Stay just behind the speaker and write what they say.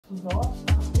Love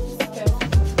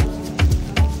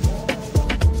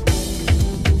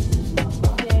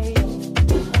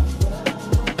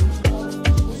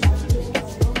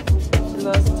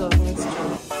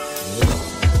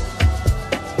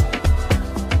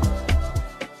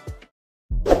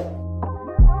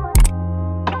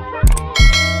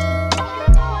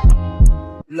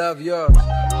yours.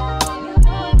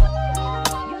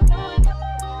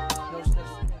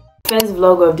 First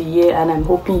vlog of the year, and I'm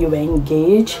hoping you were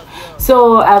engaged.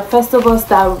 So I'll first of all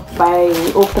start by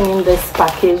opening this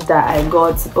package that I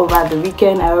got over the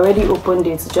weekend. I already opened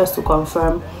it just to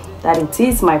confirm that it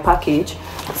is my package.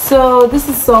 So this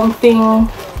is something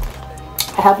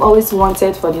I have always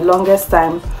wanted for the longest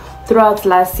time. Throughout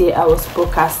last year I was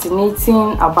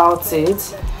procrastinating about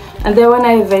it, and then when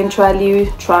I eventually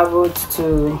traveled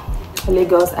to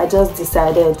Lagos, I just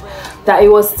decided that it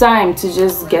was time to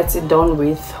just get it done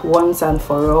with once and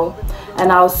for all.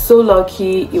 And I was so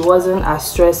lucky it wasn't as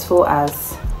stressful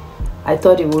as I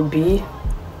thought it would be.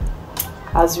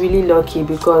 I was really lucky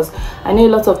because I know a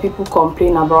lot of people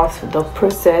complain about the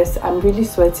process. I'm really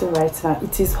sweating right now.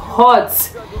 It is hot.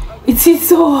 It is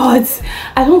so hot.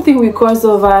 I don't think we cross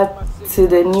over to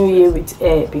the new year with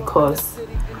air, because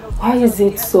why is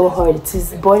it so hot? It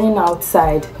is burning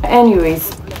outside.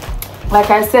 Anyways, like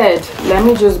I said, let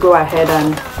me just go ahead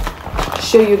and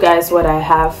show you guys what I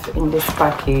have in this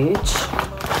package.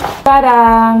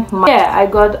 Ta-da! Yeah, I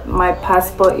got my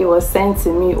passport. It was sent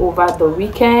to me over the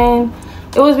weekend.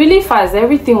 It was really fast.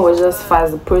 Everything was just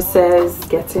fast. The process,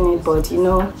 getting it, but you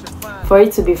know, for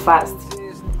it to be fast,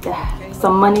 yeah,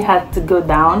 some money had to go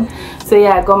down. So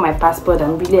yeah, I got my passport.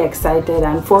 I'm really excited,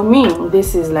 and for me,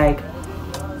 this is like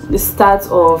the start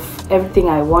of everything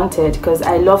I wanted, because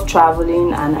I love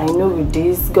traveling, and I know with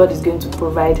this God is going to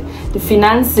provide the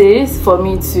finances for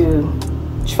me to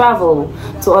travel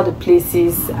to all the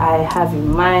places I have in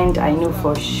mind. I know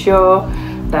for sure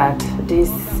that this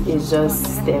is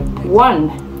just step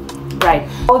one. Right,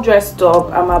 all dressed up,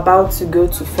 I'm about to go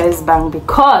to First Bank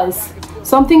because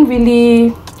something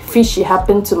really fishy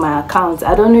happened to my account.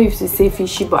 I don't know if to say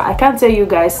fishy, but I can't tell you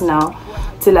guys now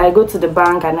till I go to the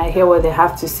bank and I hear what they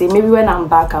have to say. Maybe when I'm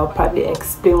back I'll probably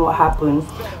explain what happened.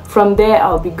 From there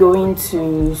I'll be going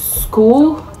to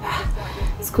school.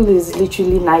 School is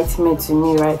literally nightmare to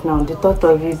me right now. The thought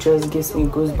of it just gives me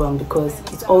goosebumps because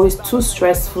it's always too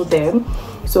stressful there.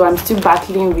 So I'm still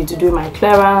battling with doing my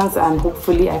clearance, and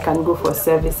hopefully I can go for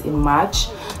service in March.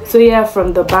 So yeah,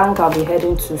 from the bank I'll be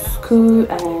heading to school,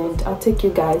 and I'll take you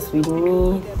guys with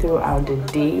me throughout the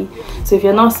day. So if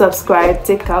you're not subscribed,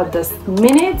 take out this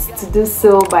minute to do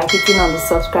so by hitting on the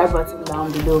subscribe button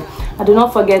down below. And do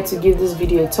not forget to give this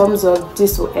video a thumbs up.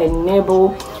 This will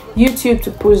enable YouTube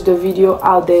to push the video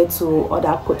out there to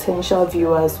other potential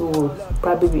viewers who will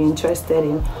probably be interested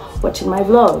in watching my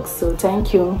vlogs. So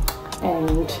thank you,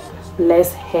 and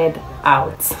let's head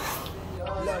out.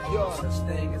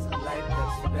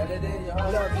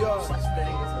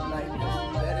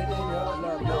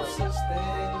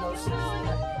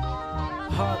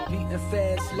 Heart beating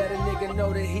fast, let a nigga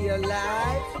know that he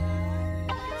alive.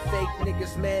 Fake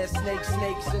niggas mad, snakes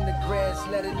in the grass,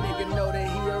 let a nigga know that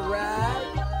he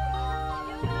arrived.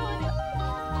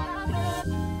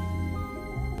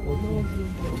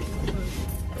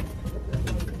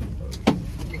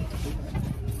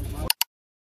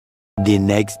 The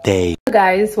next day. Hello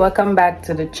guys, welcome back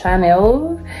to the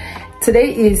channel.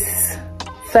 Today is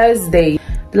Thursday.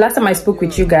 The last time I spoke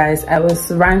with you guys, I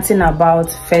was ranting about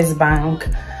First Bank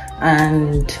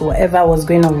and whatever was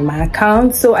going on with my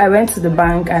account. So I went to the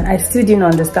bank and I still didn't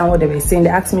understand what they were saying. They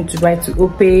asked me to write to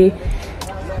OPay.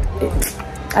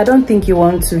 I don't think you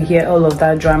want to hear all of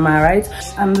that drama, right?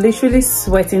 I'm literally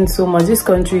sweating so much. This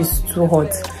country is too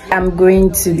hot. I'm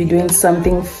going to be doing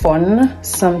something fun,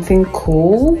 something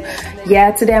cool.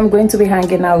 Yeah, today I'm going to be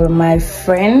hanging out with my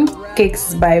friend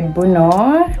Cakes by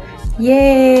Bruno.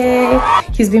 Yay!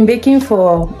 He's been baking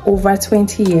for over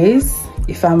 20 years,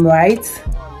 if I'm right,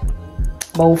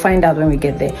 but we'll find out when we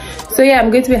get there. So yeah,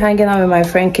 I'm going to be hanging out with my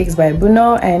friend Cakes by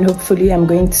Bruno, and hopefully I'm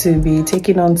going to be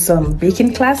taking on some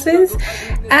baking classes.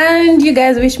 And you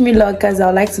guys wish me luck, because I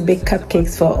would like to bake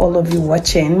cupcakes for all of you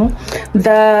watching.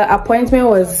 The appointment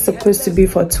was supposed to be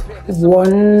for for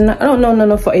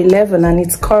 11, and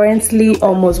it's currently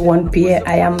almost 1 p.m.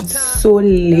 I am so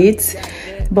late,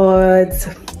 but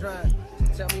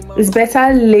it's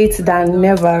better late than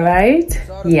never, right?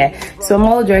 Yeah, so I'm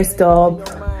all dressed up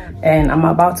and I'm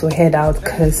about to head out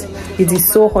because it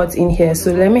is so hot in here.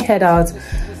 So let me head out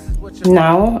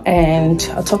now, and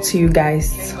I'll talk to you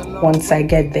guys once I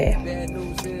get there.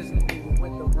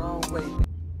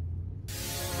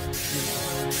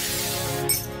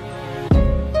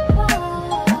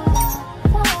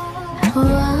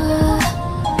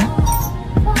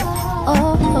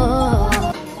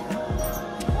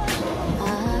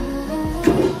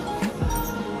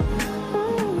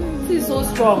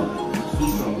 strong.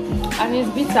 And it's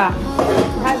bitter.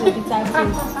 It has a bitter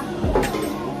taste.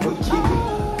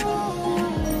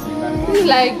 It's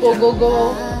like go.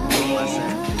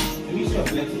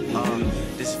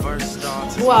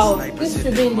 Wow, this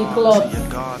should be in the club.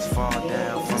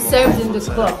 Served in the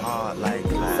club.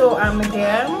 So I'm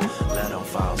here. I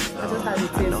just had the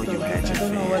taste of it. I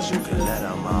don't know what this is.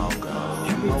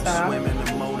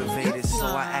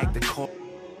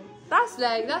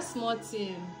 That's small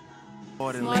thing.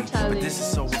 But this is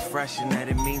so refreshing that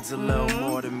it means a little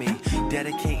more to me.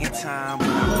 Dedicating time.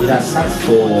 It has sat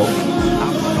for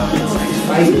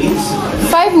 5 weeks.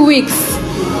 5 weeks.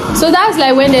 So that's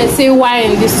like when they say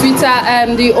wine, the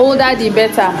sweeter, the older the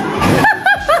better.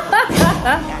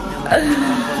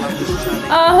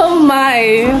 Oh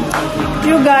my,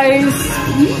 you guys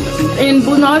in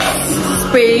bonus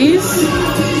space.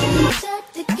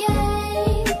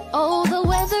 Oh, the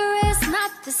weather is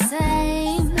not the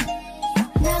same.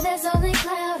 Now there's only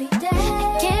cloudy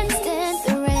days. Can't stand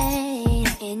the rain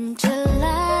in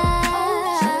July.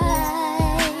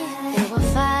 There were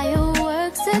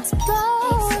fireworks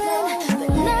exploding, but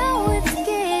now it's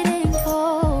getting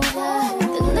colder.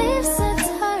 The leaves are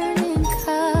turning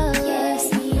colors.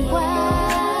 Why?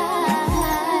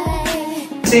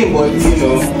 Same, but you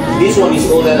know, this one is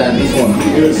older than this one.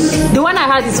 The one I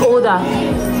had is older.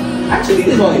 Actually,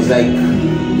 this one is like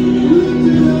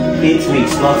 8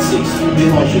 weeks, not 6.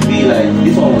 This one should be like,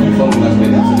 this one will be 4 months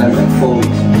pregnant, so that's like 4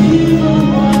 weeks. 8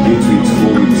 weeks,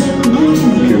 4 weeks.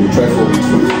 Okay, we'll try 4 weeks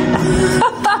first.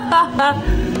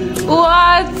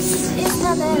 What?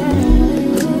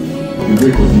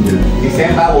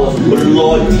 December was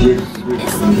bloody.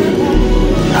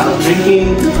 I was drinking,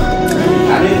 I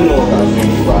didn't even know what I was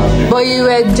drinking, but I was drinking. But you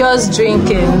were just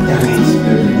drinking.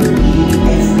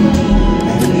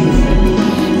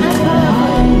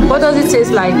 What does it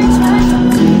taste like?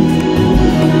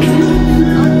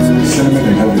 Cinnamon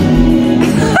and healthy.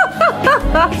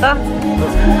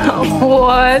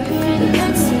 What?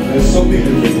 There's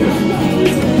something different.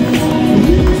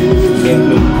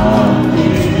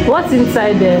 What's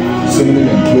inside there? Cinnamon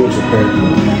and cloves apparently.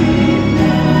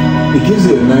 It gives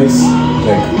it a nice,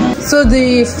 like... So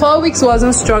the 4 weeks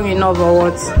wasn't strong enough or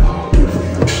what?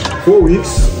 4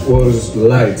 weeks was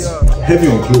light, heavy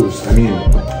on cloves. I mean,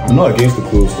 I'm not against the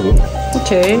cloves though.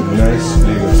 Okay. Nice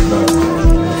flavor stuff.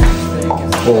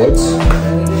 But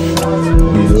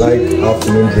we like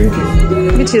afternoon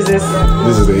drinking. Which is this?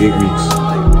 This is the 8 weeks.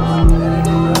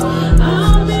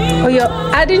 Oh, you're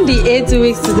adding the 8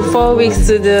 weeks to the 4 weeks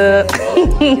to the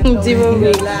 0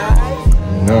 weeks.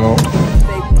 Now,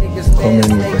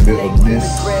 coming with a bit of this.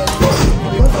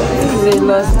 This is a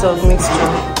lot of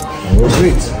mixture. Oh,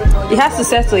 sweet. It has to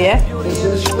settle, yeah?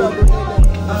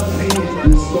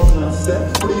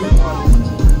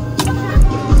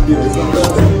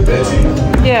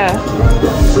 Yeah.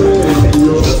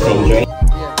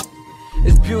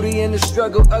 It's beauty in the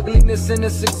struggle, ugliness in the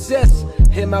success.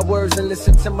 Hear my words and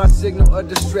listen to my signal of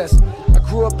distress. I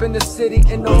grew up in the city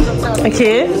and know sometimes.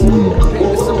 Okay.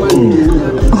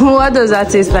 What does that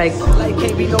taste like? Like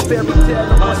can't be no fairy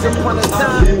tale once upon a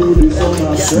time.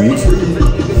 Sweet.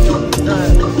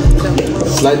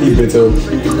 Slightly bitter.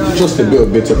 Just a bit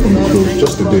of bitter from the cloves.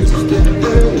 Just a bit.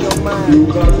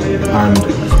 And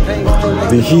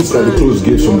the heat that the cloves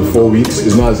gives from the 4 weeks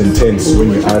is not as intense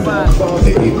when you add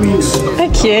the 8 weeks.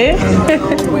 Okay. Yeah, a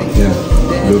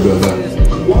little bit of that.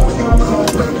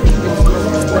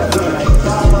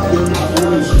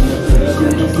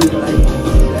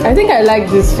 I think I like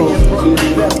this one.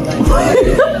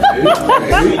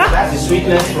 That's the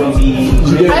sweetness from the...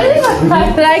 I think I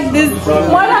like this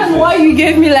more than what you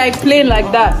gave me, like plain like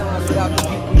that.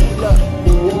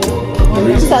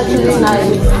 It's actually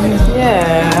nice.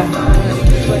 Yeah.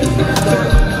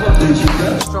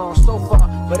 Strong so far,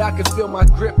 but I can feel my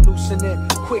grip loosening.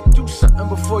 Quick, do something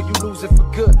before you lose it for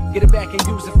good. Get it back and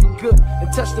use it for good.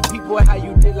 And touch the people how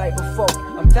you did like before.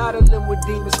 I'm tired of living with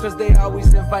demons cause they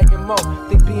always inviting more.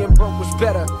 Think being broke was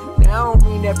better. Now I don't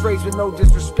mean that phrase with no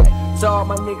disrespect to all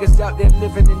my niggas out there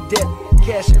living in debt.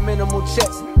 Cash and minimal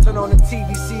checks. Turn on the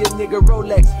TV, see a nigga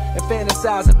Rolex, and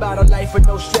fantasize about a life with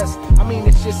no stress. I mean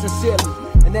this shit sincerely.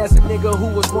 And as a nigga who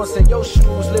was once in your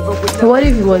shoes, living with So what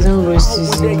if it wasn't roast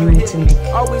season you meant to make?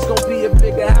 Always gonna be a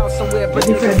bigger house somewhere, but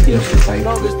different things inside.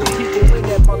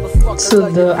 So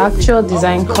the actual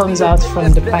design comes out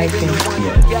from the piping.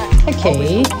 Yeah.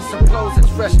 Okay. Some clothes that's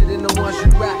fresher than the ones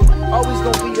you rock. Always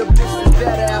gonna be a bitch that's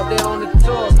better out there on the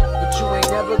tours, but you ain't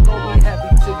never gonna be happy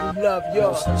till you love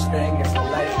yours. Such thing as a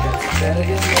life that's better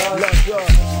than love yours.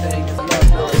 Such thing as love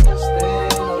yours. Such thing,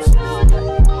 no such thing.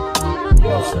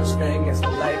 such thing as a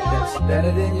life that's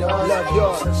better than yours. Love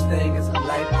yours. Such thing as a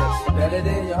life that's better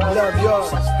than yours. Love yours.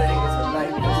 Such thing as a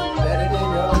life that's better than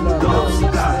yours.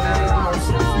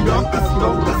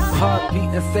 Heart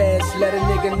beating fast, let a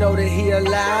nigga know that he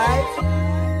alive.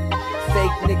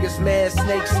 Fake niggas mad,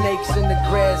 snakes in the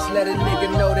grass, let a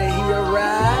nigga know that he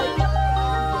arrived.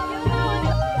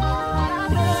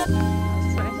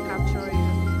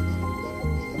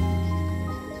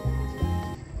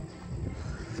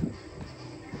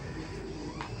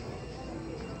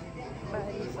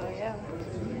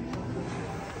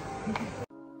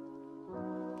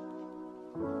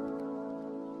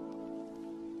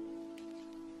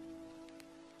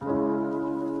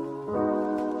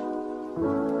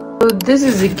 So this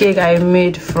is the cake I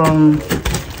made from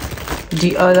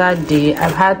the other day.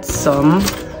 I've had some.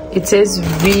 It tastes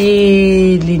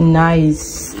really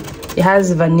nice. It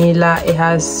has vanilla, it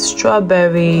has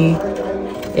strawberry,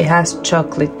 it has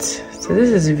chocolate. So this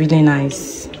is really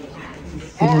nice.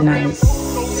 Really nice.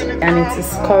 And it is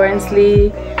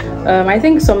currently I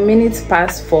think some minutes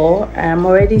past 4. I'm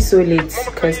already so late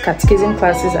because catechism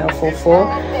classes are for 4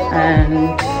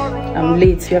 and I'm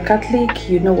late. If you're Catholic,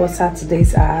 you know what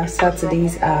Saturdays are.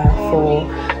 Saturdays are for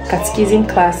catechism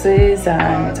classes,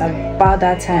 and it's about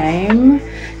that time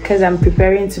because I'm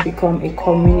preparing to become a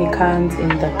communicant in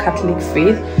the Catholic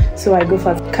faith. So I go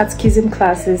for catechism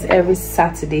classes every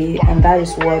Saturday, and that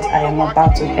is what I am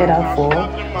about to head out for.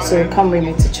 So come with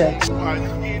me to church.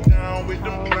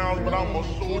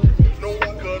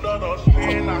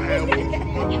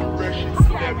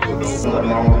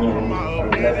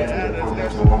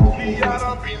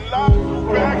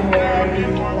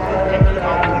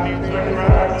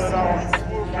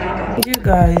 You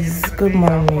guys, good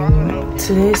morning.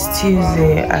 Today's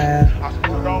Tuesday.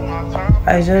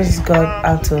 I just got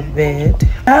out of bed.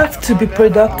 I have to be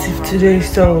productive today,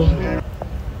 so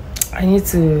I need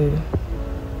to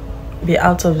be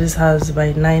out of this house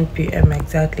by 9 p.m.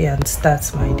 exactly and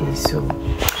start my day. So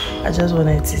I just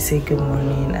wanted to say good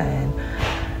morning. And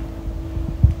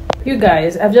you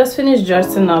guys, I've just finished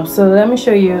dressing up, so let me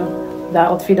show you the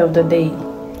outfit of the day.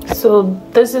 So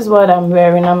this is what I'm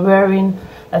wearing. I'm wearing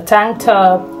a tank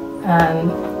top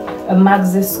and a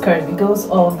maxi skirt. It goes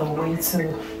all the way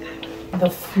to the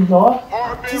floor.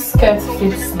 This skirt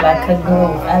fits like a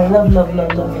glove. I love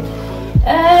it.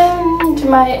 And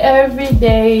my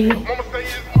everyday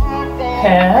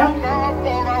hair.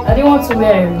 I didn't want to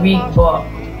wear a wig, but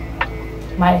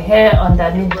my hair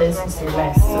underneath this is a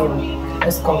mess, so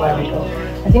let's cover it up.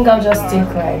 I think I'll just take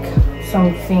like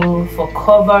something for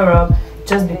cover up,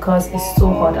 just because it's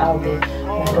so hot out there.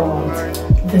 I don't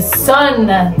want the sun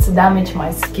to damage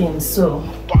my skin. So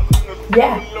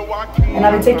yeah, and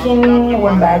I'll be taking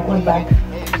one bag,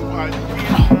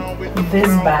 this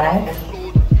bag.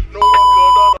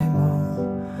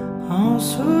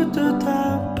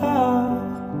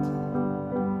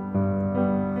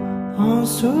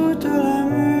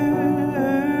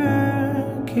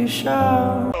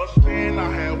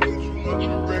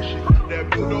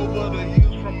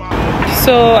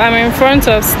 So I'm in front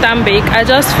of Stanbic. I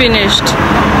just finished.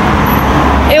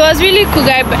 It was really cool.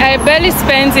 I barely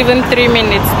spent even 3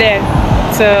 minutes there.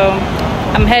 So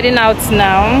I'm heading out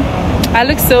now. I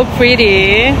look so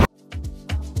pretty.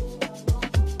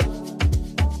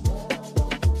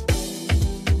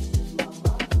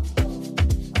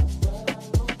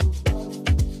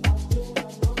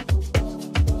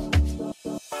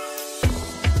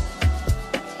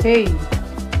 Hey,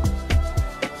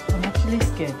 I'm actually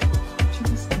scared.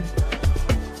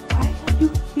 Why are you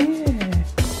here?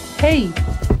 Hey!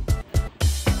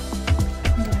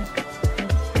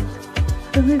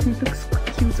 I don't know if it looks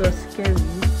cute or scary.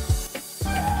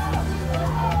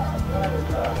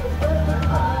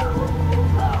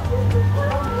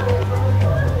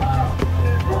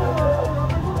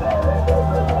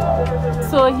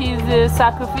 So he's a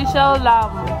sacrificial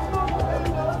lamb.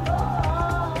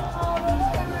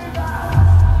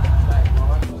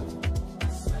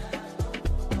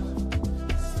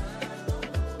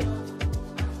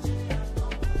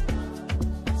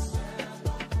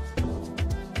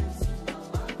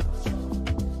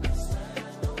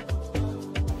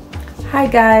 Hi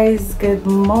guys, good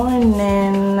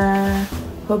morning.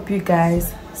 Hope you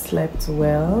guys slept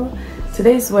well.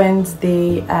 Today's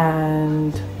Wednesday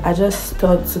and I just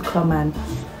thought to come and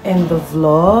end the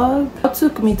vlog. What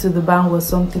took me to the bank was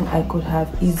something I could have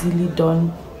easily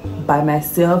done by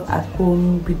myself at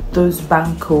home with those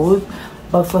bank codes,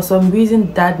 but for some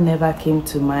reason that never came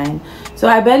to mind. So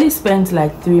I barely spent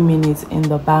like 3 minutes in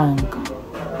the bank.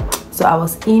 So I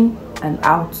was in and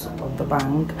out of the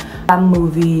bank. That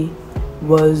movie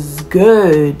was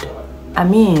good. I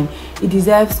mean, it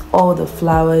deserves all the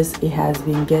flowers it has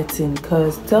been getting.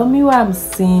 Because tell me why I'm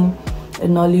seeing a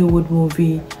Nollywood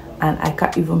movie and I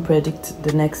can't even predict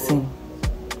the next scene.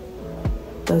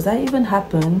 Does that even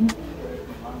happen?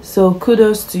 So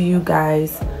kudos to you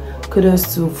guys.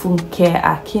 Kudos to Funke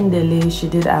Akindele. She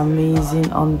did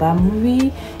amazing on that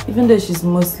movie, even though she's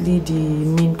mostly the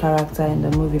main character in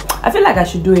the movie. I feel like I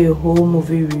should do a whole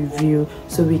movie review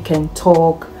so we can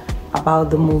talk about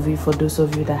the movie for those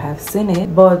of you that have seen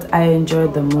it. But I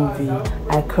enjoyed the movie.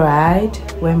 I cried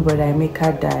when Brother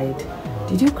Emeka died.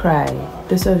 Did you cry?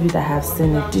 Those of you that have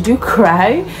seen it, did you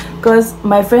cry? Because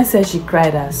my friend said she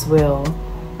cried as well.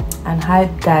 And hard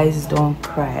guys don't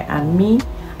cry, and me,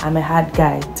 I'm a hard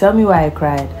guy. Tell me why I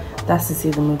cried. That's to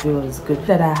say the movie was good.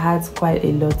 That I had quite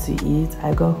a lot to eat.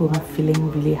 I got home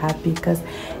feeling really happy, because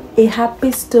a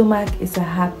happy stomach is a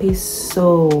happy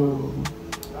soul.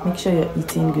 Make sure you're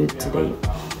eating good today.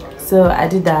 So I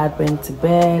did that, went to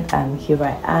bed, and here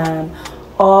I am,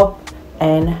 up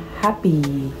and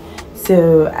happy.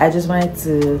 So I just wanted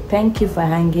to thank you for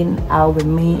hanging out with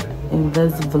me in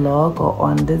this vlog, or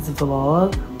on this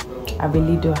vlog. I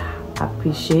really do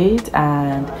appreciate,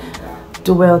 and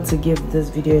do well to give this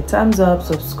video a thumbs up,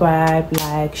 subscribe,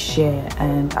 like, share,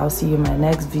 and I'll see you in my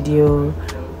next video.